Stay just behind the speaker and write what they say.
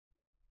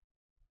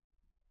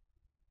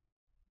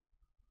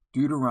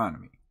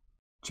Deuteronomy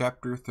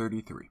chapter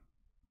 33.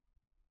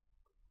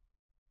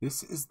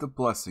 This is the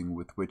blessing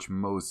with which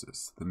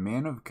Moses, the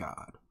man of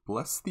God,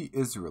 blessed the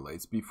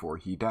Israelites before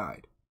he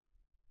died.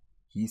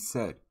 He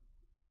said,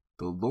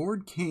 "The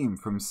Lord came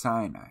from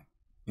Sinai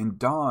and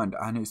dawned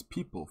on his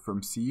people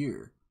from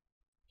Seir.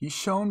 He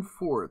shone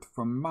forth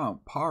from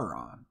Mount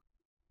Paran.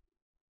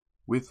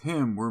 With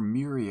him were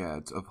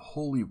myriads of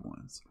holy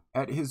ones.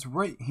 At his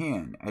right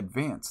hand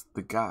advanced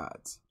the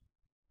gods.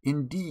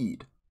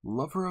 Indeed,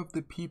 lover of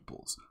the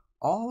peoples,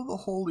 all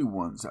the holy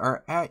ones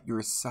are at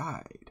your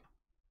side.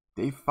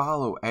 They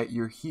follow at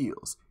your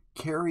heels,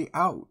 carry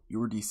out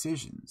your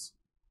decisions."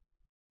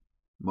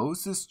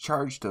 Moses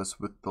charged us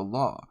with the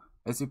law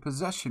as a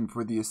possession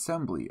for the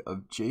assembly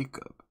of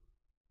Jacob.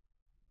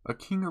 A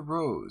king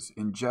arose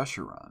in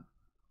Jeshurun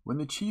when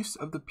the chiefs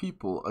of the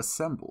people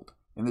assembled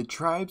and the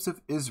tribes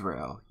of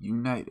Israel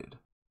united.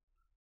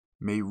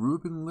 May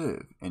Reuben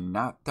live and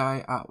not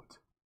die out,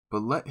 but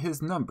let his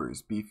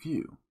numbers be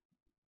few.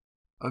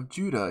 Of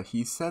Judah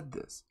he said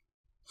this,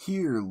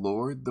 "Hear,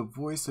 Lord, the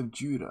voice of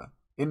Judah,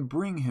 and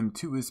bring him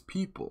to his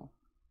people.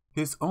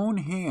 His own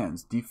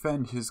hands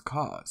defend his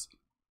cause,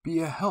 be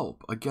a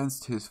help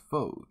against his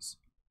foes."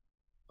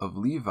 Of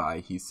Levi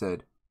he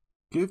said,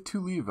 "Give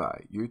to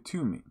Levi your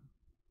Tumim,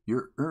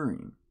 your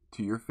Urim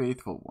to your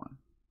faithful one.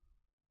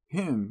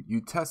 Him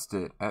you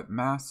tested at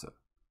Massa,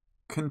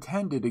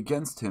 contended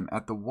against him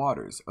at the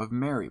waters of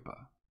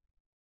Meribah.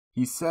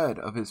 He said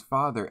of his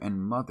father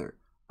and mother,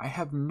 I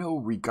have no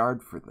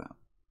regard for them.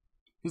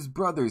 His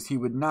brothers he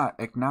would not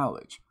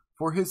acknowledge,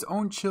 for his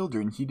own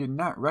children he did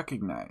not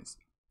recognize,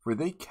 for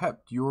they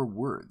kept your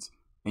words,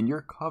 and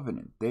your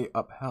covenant they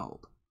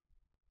upheld.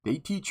 They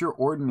teach your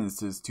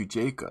ordinances to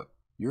Jacob,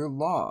 your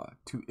law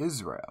to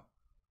Israel.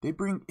 They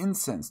bring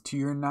incense to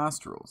your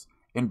nostrils,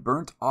 and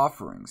burnt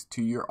offerings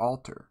to your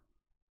altar.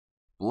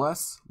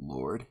 Bless,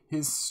 Lord,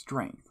 his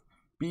strength.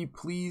 Be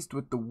pleased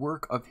with the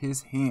work of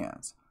his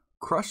hands.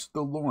 Crush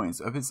the loins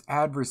of his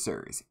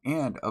adversaries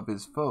and of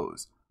his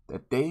foes,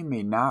 that they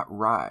may not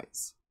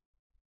rise."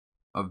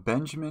 Of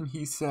Benjamin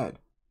he said,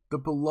 "The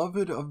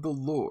beloved of the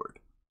Lord,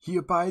 he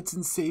abides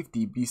in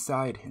safety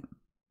beside him.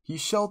 He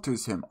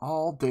shelters him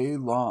all day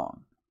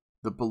long.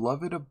 The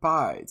beloved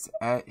abides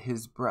at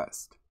his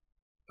breast."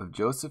 Of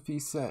Joseph he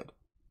said,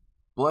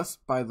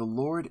 "Blessed by the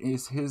Lord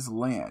is his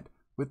land,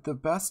 with the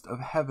best of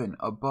heaven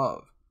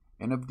above,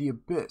 and of the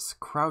abyss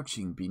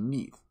crouching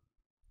beneath,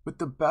 with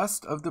the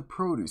best of the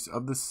produce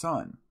of the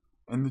sun,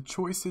 and the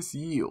choicest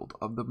yield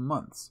of the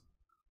months,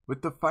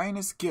 with the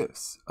finest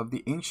gifts of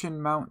the ancient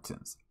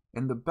mountains,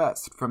 and the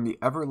best from the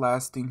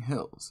everlasting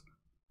hills,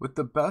 with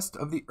the best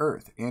of the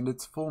earth and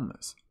its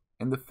fullness,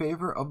 and the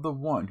favor of the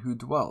one who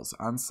dwells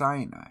on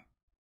Sinai.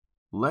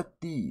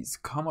 Let these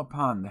come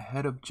upon the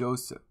head of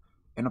Joseph,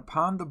 and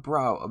upon the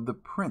brow of the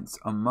prince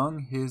among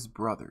his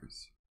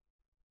brothers.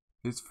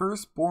 His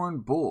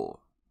firstborn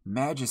bull,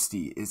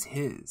 majesty is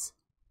his.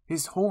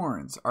 His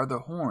horns are the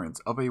horns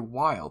of a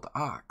wild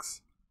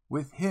ox.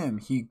 With him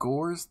he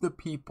gores the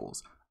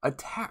peoples,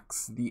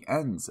 attacks the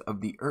ends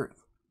of the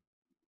earth.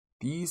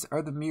 These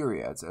are the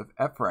myriads of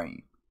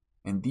Ephraim,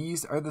 and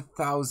these are the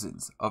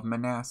thousands of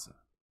Manasseh.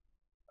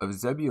 Of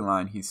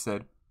Zebulun he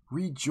said,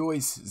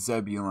 "Rejoice,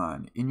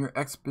 Zebulun, in your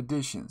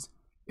expeditions.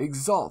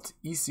 Exult,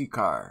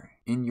 Issachar,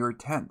 in your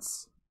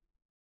tents."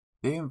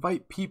 They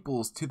invite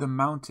peoples to the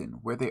mountain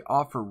where they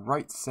offer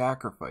right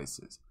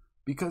sacrifices,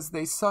 because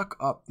they suck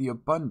up the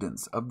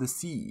abundance of the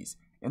seas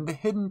and the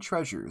hidden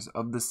treasures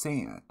of the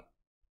sand.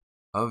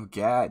 Of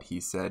Gad he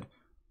said,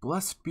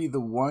 "Blessed be the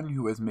one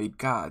who has made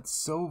God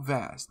so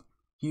vast.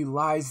 He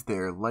lies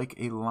there like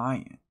a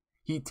lion.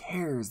 He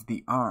tears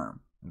the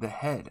arm, the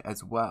head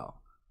as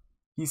well.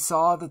 He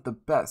saw that the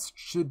best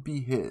should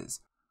be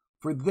his,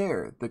 for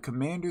there the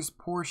commander's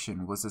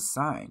portion was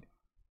assigned.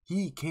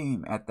 He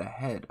came at the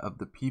head of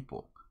the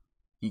people.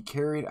 He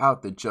carried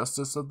out the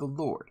justice of the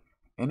Lord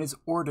and his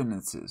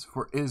ordinances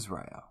for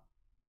Israel."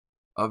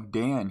 Of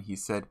Dan he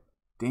said,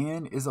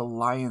 "Dan is a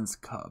lion's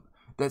cub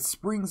that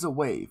springs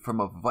away from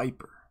a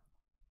viper."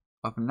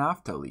 Of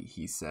Naphtali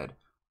he said,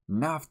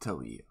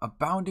 "Naphtali,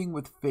 abounding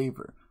with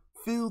favor,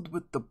 filled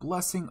with the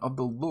blessing of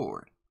the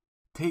Lord,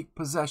 take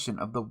possession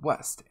of the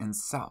west and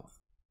south."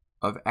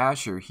 Of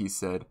Asher he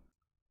said,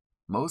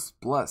 "Most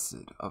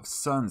blessed of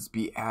sons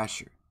be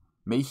Asher.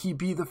 May he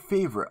be the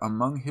favorite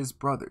among his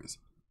brothers,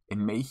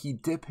 and may he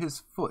dip his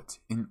foot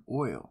in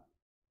oil.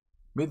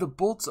 May the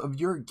bolts of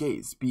your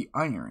gates be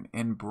iron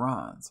and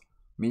bronze.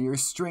 May your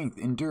strength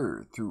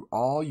endure through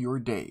all your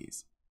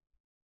days.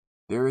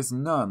 There is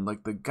none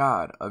like the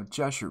God of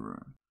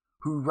Jeshurun,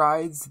 who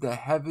rides the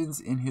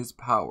heavens in his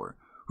power,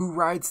 who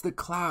rides the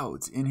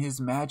clouds in his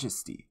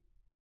majesty.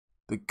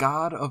 The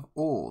God of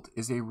old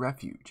is a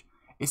refuge,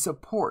 a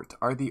support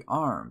are the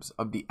arms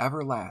of the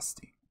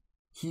everlasting.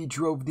 He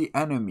drove the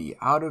enemy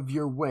out of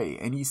your way,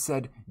 and he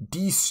said,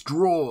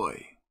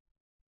 'Destroy!'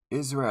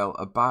 Israel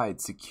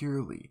abides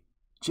securely.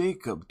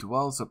 Jacob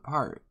dwells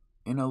apart,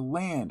 in a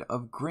land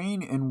of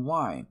grain and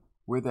wine,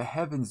 where the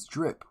heavens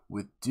drip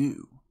with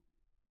dew.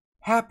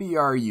 Happy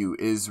are you,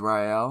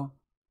 Israel!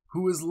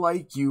 Who is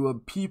like you, a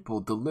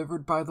people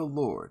delivered by the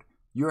Lord,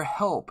 your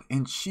help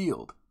and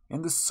shield,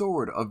 and the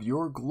sword of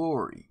your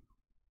glory?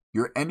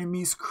 Your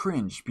enemies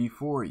cringe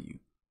before you.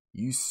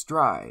 You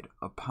stride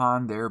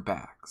upon their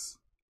backs.